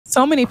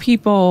so many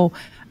people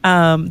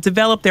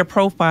develop their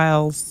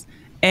profiles,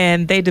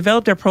 and they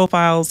develop their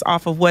profiles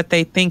off of what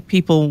they think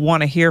people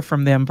want to hear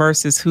from them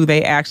versus who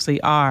they actually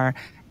are.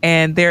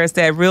 And there's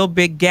that real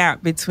big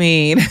gap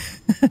between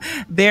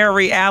their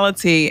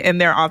reality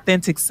and their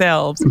authentic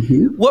selves.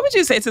 What would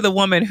you say to the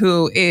woman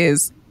who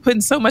is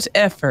putting so much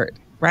effort,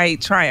 right?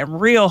 Trying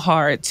real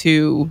hard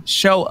to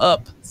show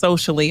up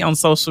socially on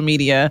social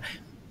media,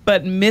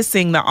 but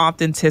missing the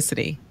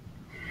authenticity?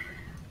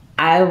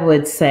 I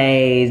would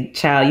say,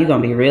 child, you're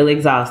going to be real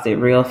exhausted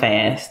real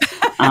fast.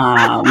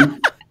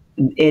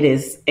 It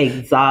is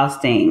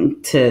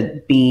exhausting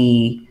to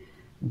be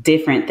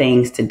different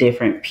things to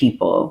different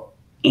people.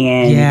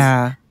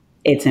 And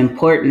it's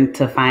important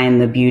to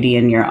find the beauty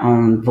in your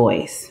own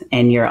voice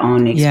and your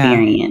own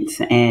experience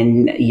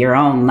and your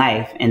own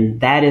life. And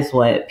that is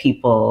what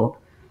people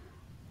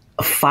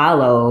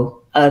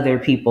follow other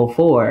people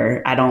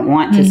for. I don't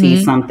want to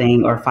see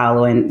something or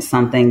following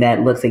something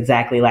that looks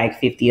exactly like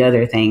 50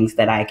 other things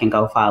that I can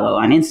go follow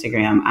on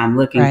Instagram. I'm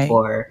looking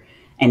for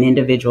an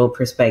individual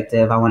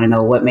perspective. I want to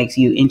know what makes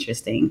you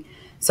interesting.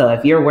 So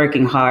if you're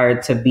working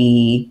hard to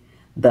be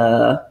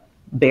the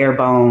bare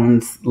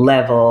bones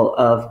level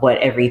of what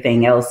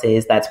everything else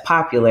is that's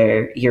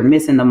popular, you're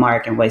missing the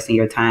mark and wasting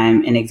your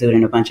time and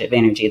exuding a bunch of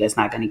energy that's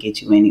not going to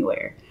get you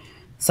anywhere.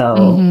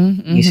 So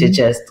you should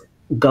just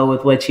go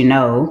with what you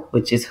know,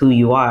 which is who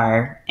you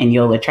are, and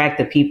you'll attract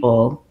the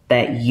people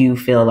that you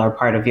feel are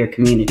part of your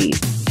community.